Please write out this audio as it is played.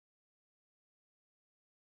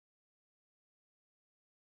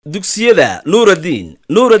dugsiyada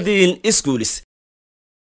Nuruddin Schools.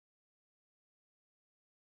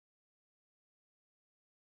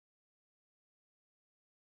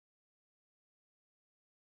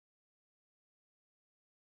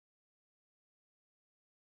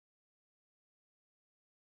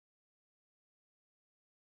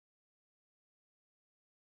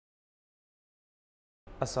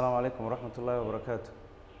 السلام عليكم ورحمة الله وبركاته.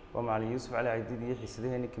 ومعلي يوسف على عيديد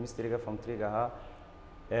حسدهني كيمستري فهم طريقها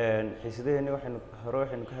حسدهني وحن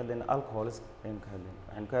هروح نكهلنا الكحولس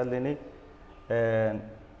نكهلنا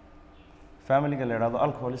فاميلي قال هذا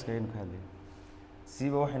الكحولس كاين نكهلنا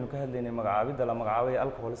سيبه وحن نكهلنا مقعابد لا مقعابي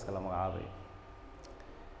الكحولس كلا مقعابي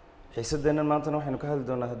حسدهنا ما أنتنا وحن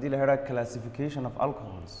نكهلنا هدي له classification of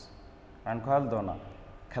alcohols عن كهلنا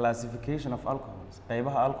classification of alcohols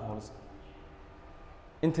قيبها alcohols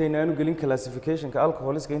intaynaanu gelin classification-ka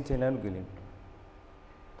alcoholiska intaynaanu gelin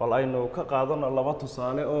bal aynu ka qaadano laba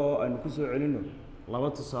tusaale oo aynu ku soo celino laba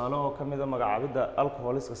tusaale oo kamida magacaabida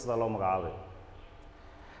alcoholiska sida loo magacaabay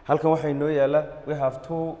halkan waxay noo yaala we have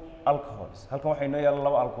two alcohols halkan waxay noo yaala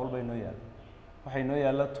laba alcohol bay noo yaala waxay noo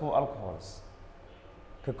yaala two alcohols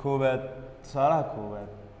ka koobaad tusaalaha koobaad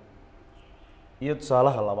iyo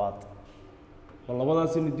tusaalaha labaad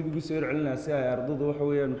labadaas inuu dib ugu soo celinaa si ay ardaydu waxa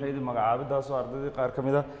weeyaan maxay magacaabidaas oo ardaydii qaar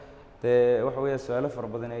kamid ah waxa weeyaan su'aalo fara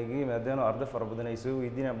badan ay yimaadeen oo arday fara badan ay soo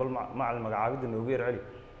weydiinayaan bal macallin magacaabida noogu yar celi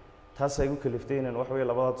taas ay ugu kaliftay inaan waxa weeyaan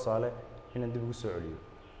labada tusaale inaan dib ugu soo celiyo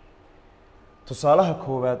tusaalaha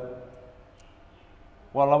koobaad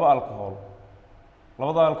waa laba alcohol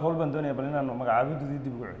labada alcohol baan doonayaa bal inaan magacaabidoodii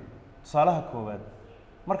dib ugu celiyo tusaalaha koobaad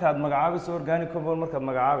markaad magacaabiso organic compound markaad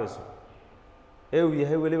magacaabiso uu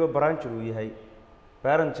yahay waliba branch uu yahay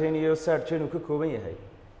parent chain iyo third chain uu ka kooban yahay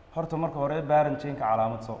horta marka hore parent chain ka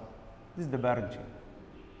calaamad soo this is the parent chain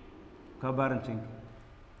ka parent chain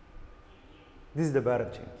this is the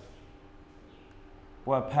parent chain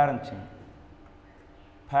waa parent chain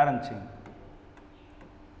parent chain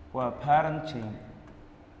waa parent chain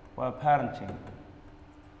waa parent chain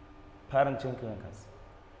parent chain kaas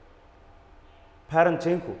parent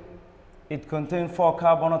chain ku it contain 4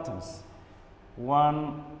 carbon atoms 1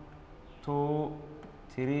 2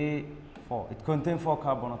 3 4 it contains 4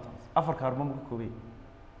 carbon atoms afar carbon ka koobay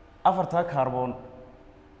afarta carbon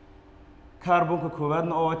ka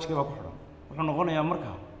koobaadna oo OH ba ku xiran wuxuu noqonayaa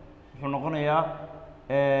markaa wuxuu noqonayaa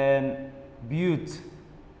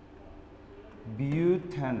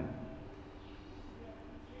butane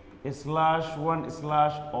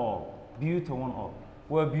 /1/all butane all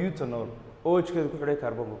waa butanol OH keedu ku xiray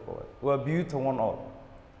carbon ka koobaad waa butane all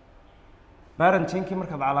parent chain-kii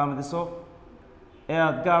markaad calaamadiso ee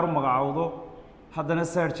aad gaar u magacaawdo haddana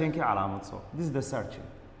third chain-kii calaamadso this is the third chain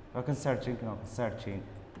waa kan third chain-kii waa third chain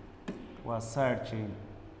waa third chain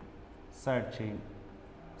third chain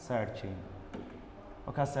third chain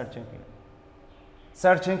waa ka third chain-kii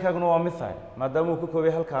third chain-kaaguna waa methyl maadaama uu ka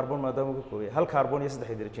koobay hal carbon maadaama uu ka koobay hal carbon iyo 3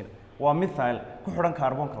 hydrogen waa methyl ku xidhan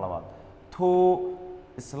carbonka labaad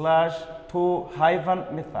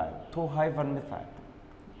 2/2-methyl 2-methyl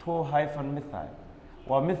 2-methyl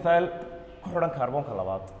waa methyl ku xidhan carbonka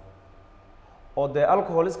labaad oo de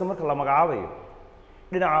alcoholiska marka la magacaabayo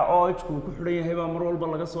dhinaca OH ku xidhan yahay baa mar walba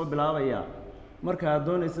laga soo bilaabaya marka aad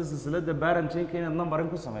doonayso silsiladda parent chain-ka inaad number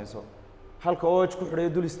ku samayso halka OH ku xidhay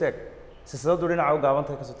dul istaag silsiladu dhinaca u gaaban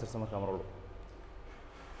tahay ka soo tirsan marka mar walba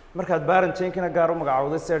markaad parent chain-kana gaar u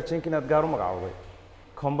magacaawday third chain-kana gaar u magacaawday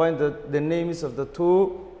combine the names of the two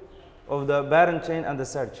of the parent chain and the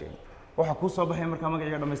third chain waxa ku soo baxay marka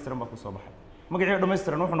magaciisa dhameystiran baa ku soo baxay magaciisa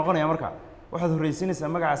dhameystiran wuxuu noqonayaa marka waxaad horeysinaysaa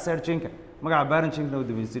magaca third chain-ka magaca parent chain-ka oo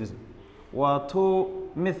dameysinaysaa waa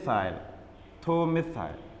 2-methyl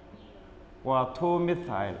 2-methyl waa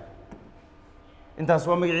 2-methyl intaas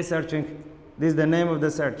waa magaciisa third chain-ka this is the name of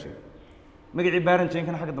the third chain magaciisa parent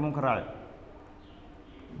chain-kana xagga dambe ka raacay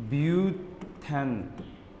butane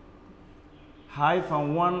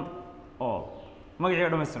 -1 all magaciisa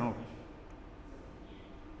dhameystiran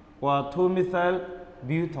waa 2-methyl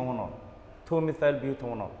butanol 2-methyl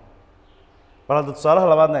butanol bal hadda tusaalaha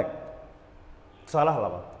labaad neeg tusaalaha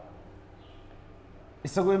labaad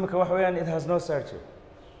isagu imika waxa weeyaan it has no third chain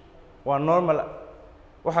waa normal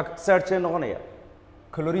waxa third chain noqonaya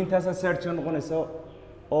chlorine-taas third chain noqonaysa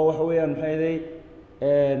oo waxa weeyaan maxay yahay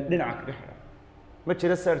dhinaca kaga xiran ma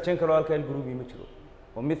jiro third chain kale oo alkyl group ma jiro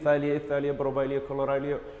oo methyl iyo ethyl iyo propyl iyo chloride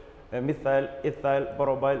iyo methyl ethyl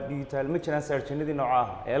propyl butyl ma jiraan third chain-adii nooca ah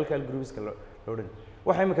ee alkyl groups-ka loo dhan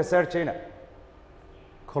waxa imika third chain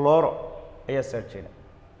chloro ayaa third chain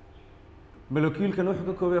molecule-kan wuxuu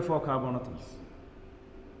ka kooban yahay 4 carbon atoms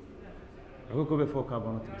wuxuu ka kooban yahay 4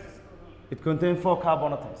 carbon atoms it contains 4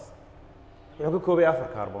 carbon atoms wuxuu ka koobay 4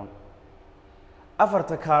 kaarboon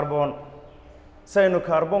afarta kaarboon saynu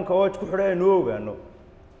kaarboonka OH ku xidhay aynu ogaano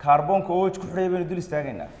kaarboonka OH ku xidhay baynu dul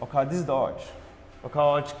istaagaynaa oo ka this the OH oo ka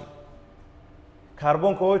OH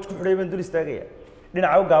kaarboonka OH ku xidhay baynu dul istaagayaa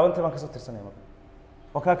dhinaca u gaabantay baan ka soo tirsanay marka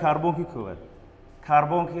oo ka kaarboonkii koowaad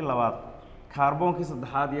kaarboonkii labaad kaarboonkii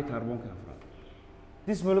saddexaad iyo kaarboonkii afraad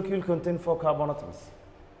this molecule contain 4 carbon atoms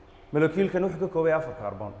molecule-kan wuxuu ka koobay 4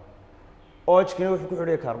 kaarboon OH-kina wuxuu ku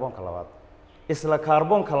xidhay kaarboonka labaad isla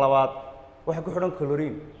kaarboonka labaad waxa ku xidhan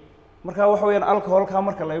chlorine marka waxa weeyaan alcohol-ka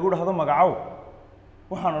marka la igu dhahdo magacow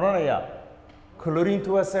waxaan oranayaa chlorine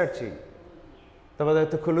waa third chain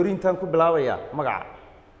dabadeed chlorine-tan ku bilaabaya magaca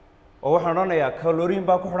oo waxaan oranayaa chlorine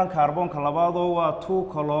baa ku xidhan kaarboonka labaad oo waa 2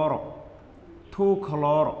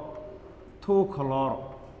 chloro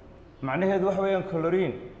macnaheedu waxa weeyaan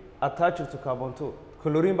chlorine attached to carbon 2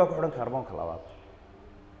 chlorine baa ku xidhan kaarboonka labaad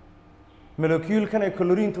molecule-kan ay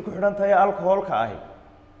chlorine ku xidhan tahay alcohol-ka ahi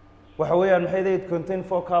waxa weeyaan maxay leeyahay contain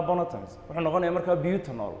 4 carbon atoms wuxuu noqonayaa markaa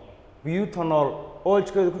butanol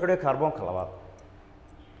OH-keedu ku xidhay kaarboonka labaad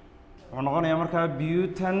wuxuu noqonayaa markaa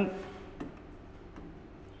butan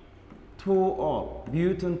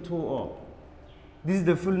 2O this is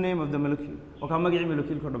the full name of the molecule oo ka magacii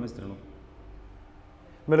molecule-ka dhameystirno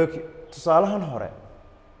molecule tusaalahan hore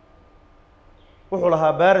wuxuu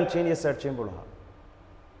lahaa parent chain iyo third chain buu lahaa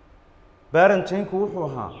parent chain-ku wuxuu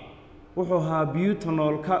ahaa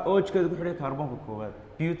butanol ka OH-keedu ku xidhay kaarboonka koowaad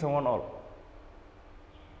butan 1ol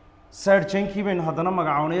third chain-kii baynu haddana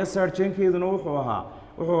magacoonaya third chain-keeduna wuxuu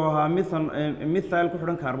ahaa methyl ku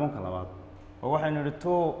xidhan kaarboonka labaad oo waxaynu nidhi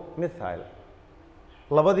 2 methyl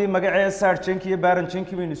labadii magacee third chain-kii iyo parent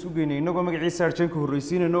chain-kii baynu isu geynay inagoo magacii third chain-ka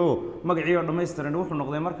horreysiinayno oo magacii oo dhammaystiran wuxuu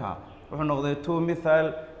noqday 2 methyl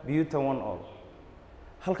butan 1ol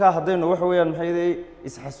halkaa haddaynu waxa weeyaan maxay leeyahay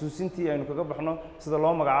isxasuusintii aynu kaga baxno sida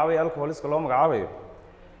loo magacaabayo alcoholiska loo magacaabayo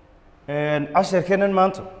casharkeennan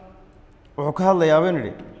maanta wuxuu ka hadlayaa baynu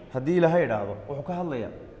nidhi haddii ilaahay idhaahdo wuxuu ka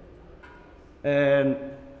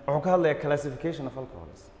hadlayaa classification of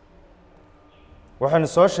alcohols waxaynu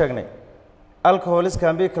soo sheegnay alcohols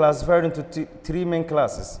can be classified into 3 main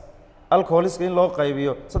classes alcoholiska in loo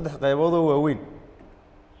qaybiyo 3 qaybood oo waaweyn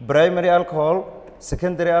primary alcohol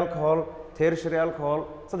secondary alcohol tertiary alcohol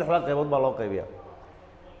 3 qaybood baa loo qaybiyaa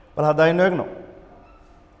bal haddaynu eegno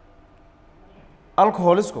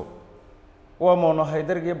alcoholisku waa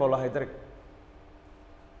monohydric iyo polyhydric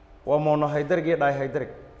waa monohydric iyo dihydric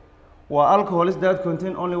waa alcohols that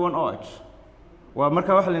contain only one OH waa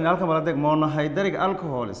marka waxa la yiraahdaa halkan baladeeg monohydric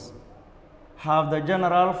alcohols have the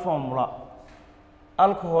general formula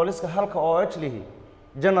alcoholiska halka OH lihi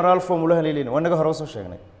general formula haleelina waa naga hore soo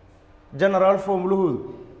sheegnay general formulahoodu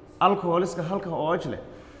alcoholiska halka OH leh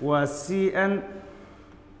waa CN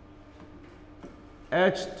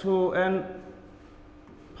H2N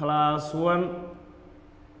plus 1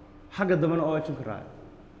 xagga dambana OH ka raacay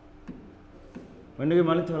wanaga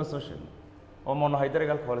maalintii hore soo sheegnay oo monohydric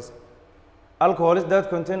alcohols that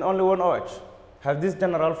contain only one OH have this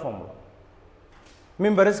general formula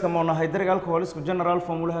memberska monohydric alcohols general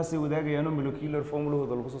formula haasay wadaagayaan oo molecular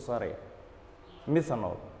formulahooda lagu soo saaraya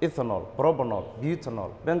methanol ethanol propanol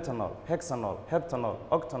butanol pentanol hexanol heptanol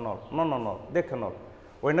octanol nonanol decanol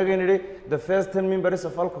waynaga nidhi the first 10 members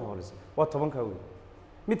of alcohols waa 10 ka weyn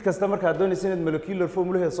mid kasta marka aad doonaysid inaad molecular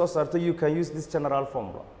formulaheeda soo saarto you can use this general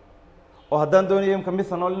formula oo haddaan doonayo imka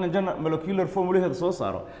methanol in molecular formulaheeda soo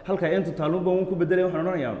saaro halka intu taalunba uu ku bedelay waxaan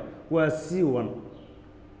oranayaa waa C1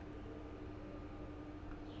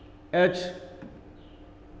 H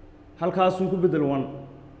halkaas uu ku bedel 1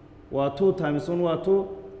 waa 2 times 1 waa 2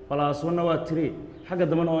 plus 1 waa 3 xagga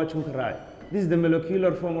dambana OH ka raacay this is the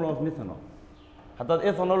molecular formula of methanol haddaad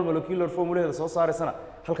ethanol molecular formulaheeda soo saaraysana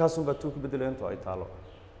halkaas uu baa 2 ku bedelay inta ay taalo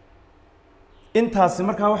intaasi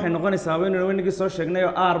markaa waxay noqonaysaa weynigii soo sheegnay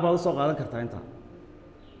oo R baad u soo qaadan kartaa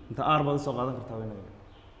inta R baad u soo qaadan kartaa weynigii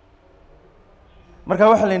marka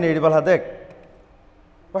waxa la yidhi bal hadeeg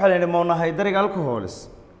waxa la yidhi monohydric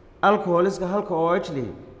alcoholiska halka OH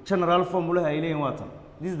lihi general formula ay leeyihiin waa tan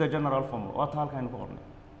this is the general formula waa ta halkaan ku qornay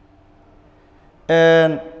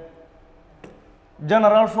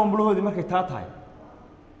general formulahoodii markay taa tahay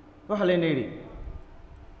waxa la yidhi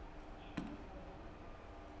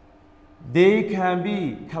they can be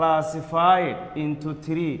classified into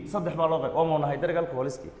 3 saddex baa loo qayb oo monohydric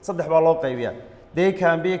alcoholiski saddex baa loo qaybiyaa they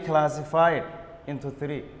can be classified into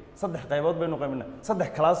 3 saddex qaybood baynu qaybinaa saddex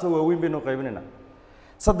class oo waaweyn baynu qaybinaynaa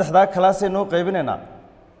saddexdaa class aynu qaybinaynaa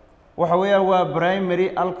waxa weeyaan waa primary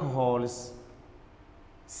alcohols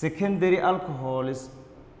secondary alcohols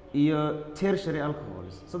iyo tertiary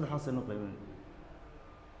alcohols saddexdaas aynu qaybinaynaa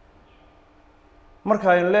marka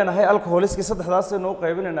aynu leenahay alcoholiska saddexdaas aynu u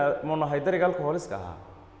qaybinaynaa monohydric alcoholiska ahaa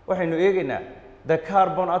waxaynu eegaynaa the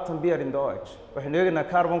carbon atom bear in the OH waxaynu eegaynaa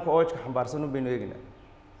carbonka OH ka xambaarsan baynu eegaynaa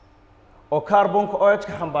oo carbonka OH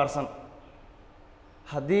ka xambaarsan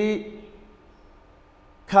haddii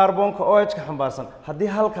carbonka OH ka xambaarsan haddii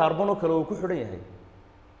hal carbon oo kale uu ku xidhan yahay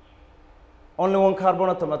only one carbon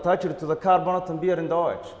atom attached to the carbon atom bear in the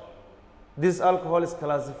OH this alcohol is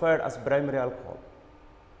classified as primary alcohol.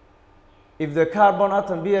 If the carbon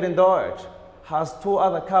atom bear in the OH has two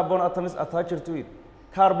other carbon atoms attached to it,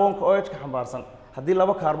 carbon OH ka xambaarsan haddii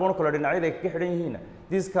laba carbon kale dhinacyada ay kaga xidhan yihiin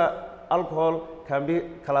this alcohol can be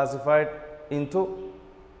classified into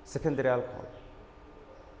secondary alcohol.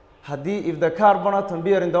 Haddii if the carbon atom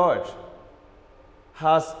bear in the OH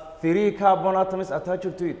has three carbon atoms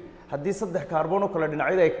attached to it, haddii saddex carbon kale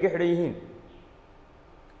dhinacyada ay kaga xidhan yihiin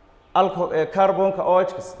alcohol carbonka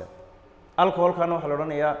OH ka sida alcoholkana waxa la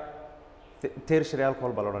odhanayaa tertiary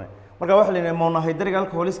alcohol baa la odhanaya marka waxa la yidhaha monohydric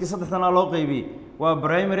alcoholiski saddexdana loo qaybiyey waa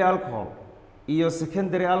primary alcohol iyo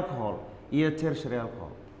secondary alcohol iyo tertiary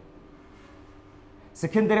alcohol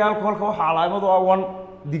secondary alcoholka waxa calaamadu ah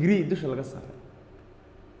 1 degree dusha laga saaray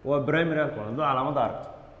waa primary alcohol haddii calaamada aragto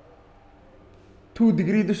 2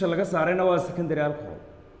 degree dusha laga saarayna waa secondary alcohol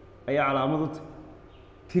ayaa calaamadu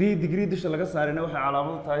 3 degree dusha laga saarayna waxay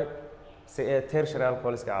calaamadu tahay tertiary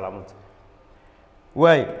alcoholiska calaamadu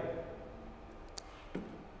waay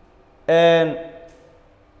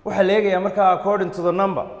waxaa la eegayaa markaa according to the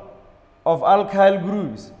number of alkyl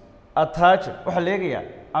groups attached waxaa la eegayaa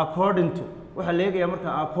according to waxaa la eegayaa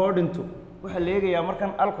markaa according to waxaa la eegayaa markan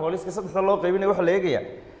alcoholiska saddexda loo qaybinayo waxaa la eegayaa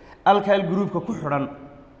alkyl groupka ku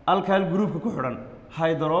xidhan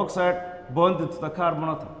hydroxide bonded to the carbon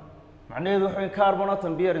atom macnaheedu waxa weeye carbon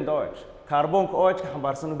atom bear in the OH carbonka OH ka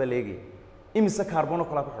xambaarsan baa la eegaya imise carbon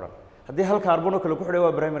kale ku xidhan haddii hal carbon kale ku xidhay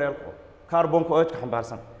waa primary alcohol carbonka OH ka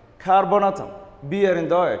xambaarsan carbon atom bear in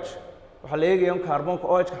the OH waxaa la eegaya in carbonka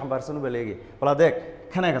OH ka xambaarsan baa la eegaya bal adeeg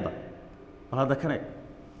kan eegada bal hadda kan eeg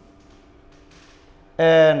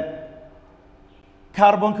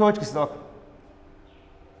carbonka OH ka sidoo kale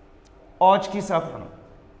OH kiisa ku xidhan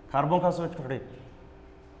carbonkaas OH ku xidhay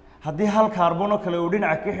haddii hal carbon kale uu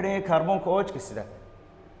dhinaca ka xidhan yahay carbonka OH ka sida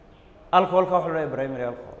alcoholka waxa la yidhaha primary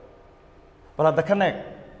alcohol bal hadda kan eeg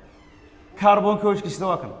carbonka OH ka sida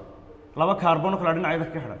waa kan laba carbon kale dhinacyada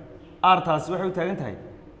ka xidhan r taasi waxay u taagan tahay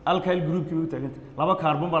alkyl groupkii bay u taagan tahay laba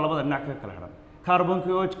carbon baa labada dhinac ka kala xidhan carbonka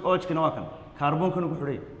OH kana waa kan carbonkan ku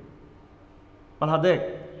xidhay bal hadeeg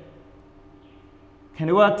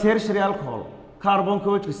kani waa tertiary alcohol carbonka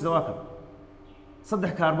OH ka sida waa kan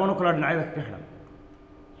saddex carbon kale dhinacyada ka xidhan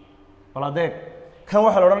bal adeeg kan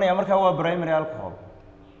waxaa la odhanayaa markaa waa primary alcohol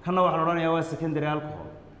kanna waxaa la odhanayaa waa secondary alcohol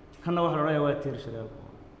kanna waxaa la odhanayaa waa tertiary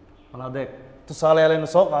alcohol bal adeeg tusaalayaal aynu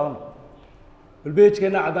soo qaadano bal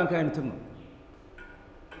beejkeena caddaanka aynu tagno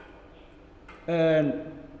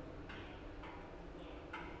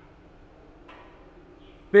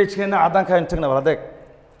beejkeena caddaanka aynu tagna bal adeeg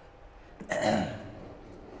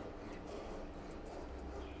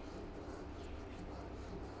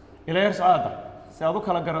ila yar socda si aad u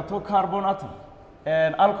kala garato carbon atom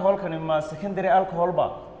alcoholkani ma secondary alcohol ba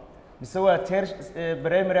mise waa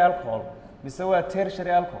primary alcohol mise waa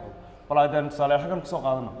tertiary alcohol bal aynu tusaale xagan kusoo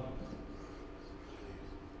qaadano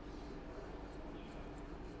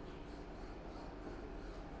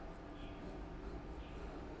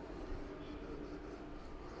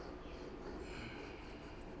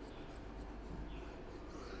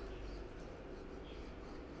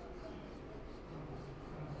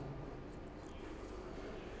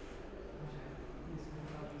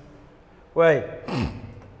واي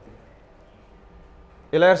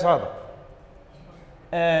إلى إيش هذا؟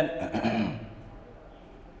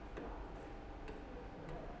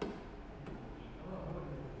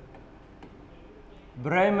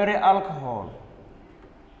 primary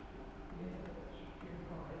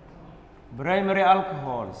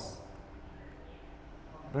alcohol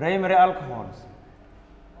primary alcohols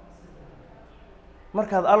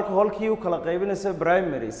markaad alcoholkii u kala qaybinayso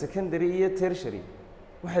primary secondary iyo tertiary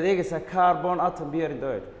waxaad eegaysaa carbon atom bear in the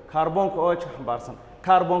OH carbonka OH ka xambaarsan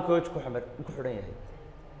carbonka OH ku xidhan yahay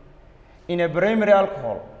in a primary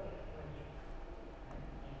alcohol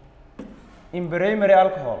in primary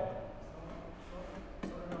alcohol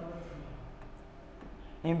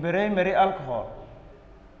in primary alcohol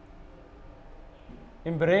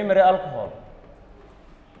in primary alcohol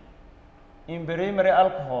in primary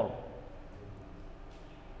alcohol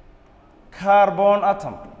carbon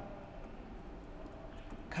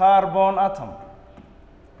atom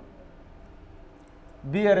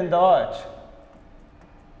bear in the OH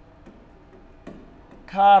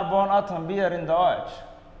carbon atom bear in the OH.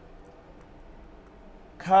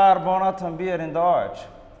 Carbon atom bear in the OH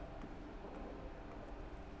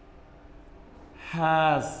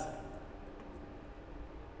has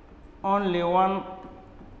only one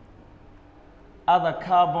other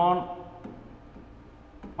carbon,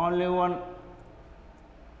 only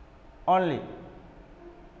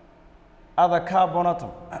other carbon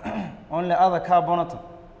atom, only other carbon atom,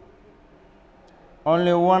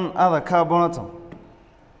 only one other carbon atom.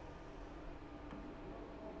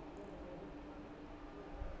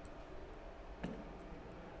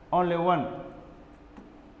 Only one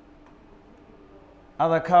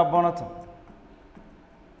other carbon atom.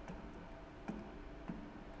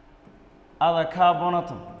 Other carbon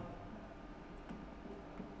atom.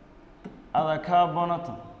 Other carbon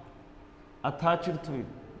atom attached to it.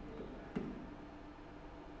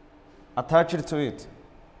 Attached to it.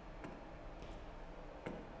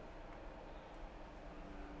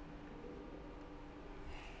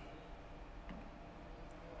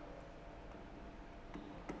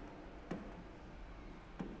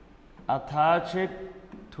 Attached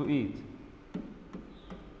to it.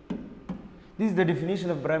 This is the definition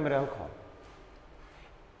of primary alcohol.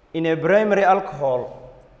 In a primary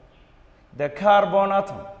alcohol, the carbon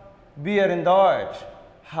atom bear in the OH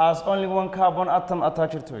has only one carbon atom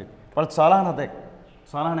attached to it. But tusalahan hadeg,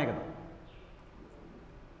 tusalahan eegada.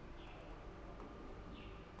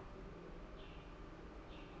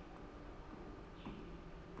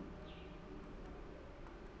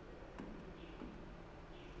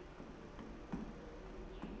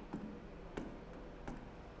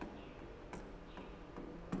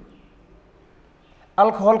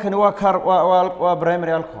 Alcohol kani waa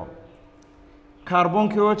primary alcohol. Carbon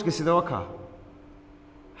ki OH ki sida waka.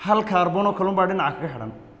 Hal carbon oo kale baa dhinaca kaga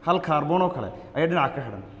xidhan. Hal carbon oo kale ayaa dhinaca kaga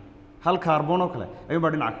xidhan. Hal carbon oo kale ayuu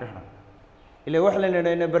baa dhinaca kaga xidhan. Ilaa waxa la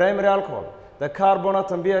yiraahdaa in primary alcohol, the carbon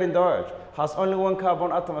atom bear in the OH has only one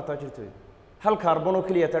carbon atom attached to it. Hal carbon oo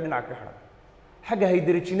kaliya taa dhinaca kaga xidhan. Xagga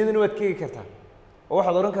hydrogenadana waad ka eegi kartaa. Oo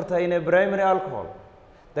waxaad oran kartaa in primary alcohol,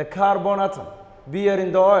 the carbon atom bear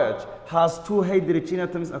in the OH has two hydrogen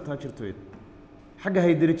atoms attached to it. Xagga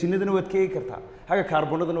hydrogenadana waad ka eegi kartaa. Xagga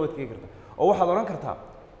carbonadana waad ka eegi kartaa. Oo waxaad oran kartaa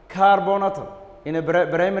carbon atom in a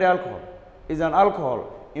primary alcohol is an alcohol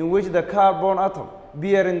in which the carbon atom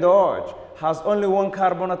bear in the OH has only one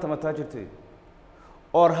carbon atom attached to it,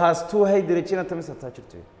 or has two hydrogen atoms attached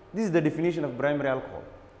to it. This is the definition of primary alcohol.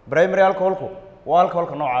 Primary alcohol waa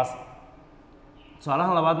alcoholka noocaas.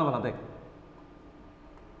 Tusaalahan labaadna wad adeeg.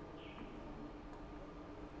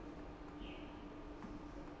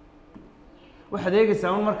 waxaad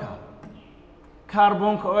eegaysaa un markaa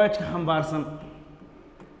carbonka OH-ka xambaarsan,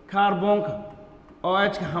 carbonka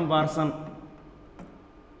OH-ka xambaarsan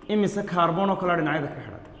imise carbon oo kala dhinacyada ka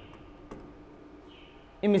xidhan,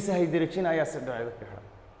 imise hydrogen ayaa si dhinacyada ka xidhan.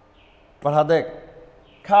 bal hadeeg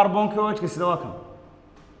carbonka OH-ka sida waa kan,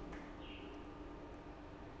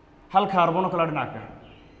 hal carbon oo kala dhinaca ka xidhan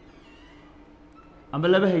amba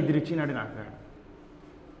laba hydrogen aa dhinaca ka xidhan,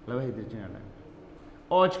 laba hydrogen aa dhinaca.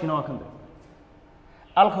 OH-kina waa kan de.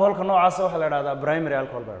 Alcoholka noocaas waxa la yiraahdaa primary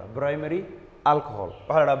alcohol baa la yiraahdaa. Primary alcohol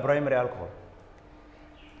waxa la yiraahdaa primary alcohol.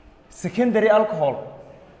 Secondary alcohol,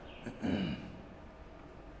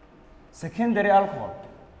 secondary alcohol,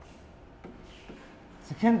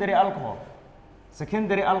 secondary alcohol,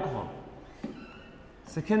 secondary alcohol,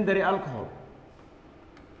 secondary alcohol,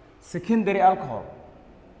 secondary alcohol.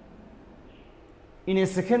 In a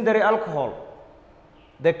secondary alcohol,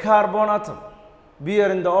 the carbon atom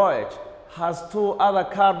bear in the OH has two other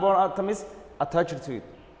carbon atoms attached to it.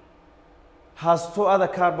 Has two other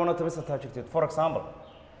carbon atoms attached to it. For example,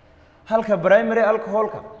 halka primary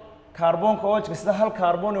alcoholka carbonka OH-ka sida hal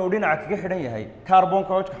carbon oo dhinaca kaga xidhan yahay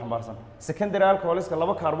carbonka OH-ka xambaarsan. Secondary alcoholiska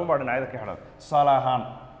laba carbon baa dhinacyada ka xidhan. Tusaale ahaan,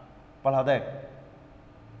 bal hadeeg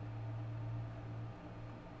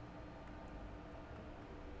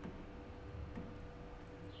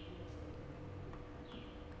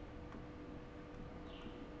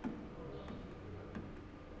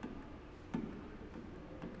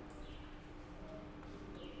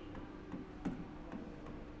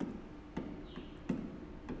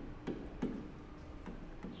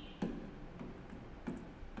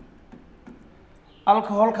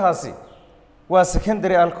alcoholkaasi waa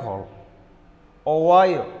secondary alcohol oo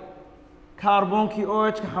waayo carbonkii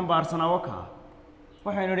OH-ka xambaarsanaa wakaa.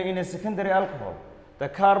 waxaynu nidhi in a secondary alcohol, the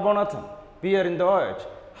carbon atom bear in the OH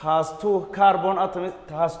has two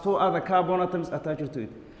other carbon atoms attached to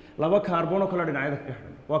it. laba carbon oo kala dhinacyada ka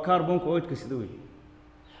xidhan waa carbonka OH-ka sida weyn.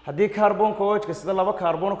 haddii kaarboonka OH-ka sida laba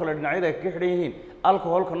kaarboon kale dhinacyada ay kaga xidhan yihiin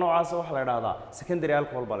alcoholka noocaas waxa la yiraahdaa secondary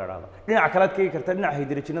alcohol baa la yiraahdaa dhinaca kale aad ka eegi kartaa dhinaca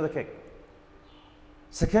hydrogenada ka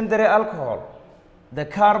secondary alcohol the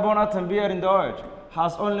carbon atom bearing the OH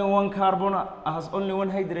has only one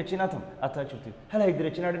hydrogen atom attached to it hal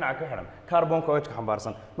hydrogen dhinaca ka xidhan kaarboonka OH-ka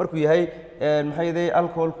xambaarsan markuu yahay maxay yahay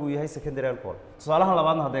alcoholku yahay secondary alcohol tusaalahan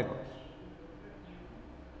labaadna hadeeg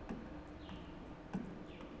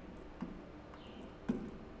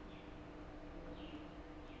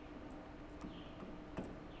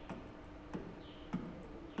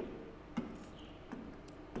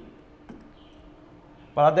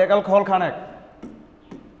bal hadeeg alcoholkan eeg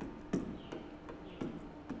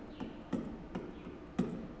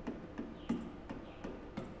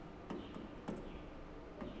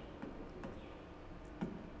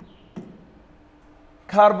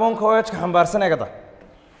kaarboonka OH-ka xambaarsan eegada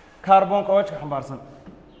kaarboonka OH-ka xambaarsan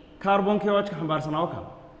kaarboonka OH-ka xambaarsan oo kale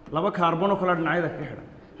laba kaarboon oo kale dhinacyada kaga xidhan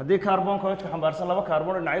haddii kaarboonka OH-ka xambaarsan laba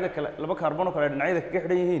kaarboon oo kale dhinacyada kaga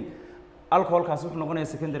xidhan yihiin alcoholkaas wuxuu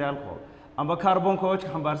noqonayaa secondary alcohol amba kaarboonka OH-ka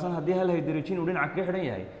xambaarsan haddii hal hydrogen uu dhinaca kaga xidhan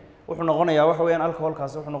yahay wuxuu noqonayaa waxa weeyaan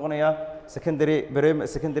alcoholkaas wuxuu noqonayaa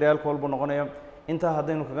secondary alcohol buu noqonayaa intaa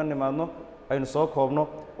haddaynu kaga nimaadno aynu soo koobno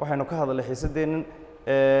waxaynu ka hadalnay xiisadeennan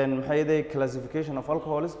maxay yahay classification of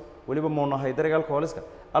alcohols waliba monohydric alcoholiska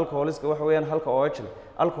waxa weeyaan halka OH leh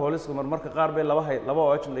alcoholiska marmarka qaar bay laba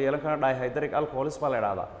OH yeelan kana dihydric alcohols baa la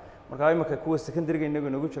yiraahdaa marka imika kuwa secondary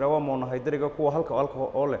inagu jira waa monohydric kuwa halka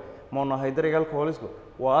alcohol leh monohydric alcoholisku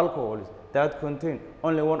waa alcohols that contain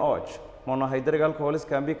only one OH monohydric alcohols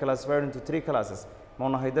can be classified into three classes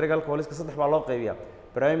monohydric alcoholiska saddex baa loo qaybiyaa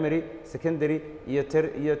primary secondary iyo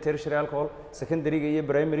tertiary alcohol secondary-ga iyo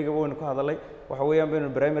primary-ga waynu ka hadalay waxa weeyaan baynu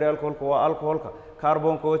primary alcoholka waa alcoholka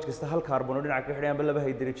kaarboonka OH kasta hal kaarboon oo dhinaca ka xidhan ba laba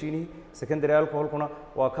hydrogen secondary alcoholkuna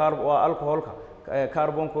waa alcoholka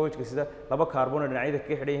kaarboonka OH sida laba kaarboon oo dhinacyada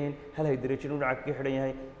kaga xidhan yihiin hal hydrogen oo dhinaca kaga xidhan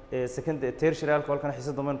yahay secondary tertiary alcoholkana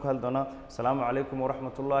xiisad dambe ku hadli doonaa. Asalaamu calaykum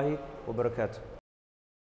waraxmatullaahi wabarakaatuh.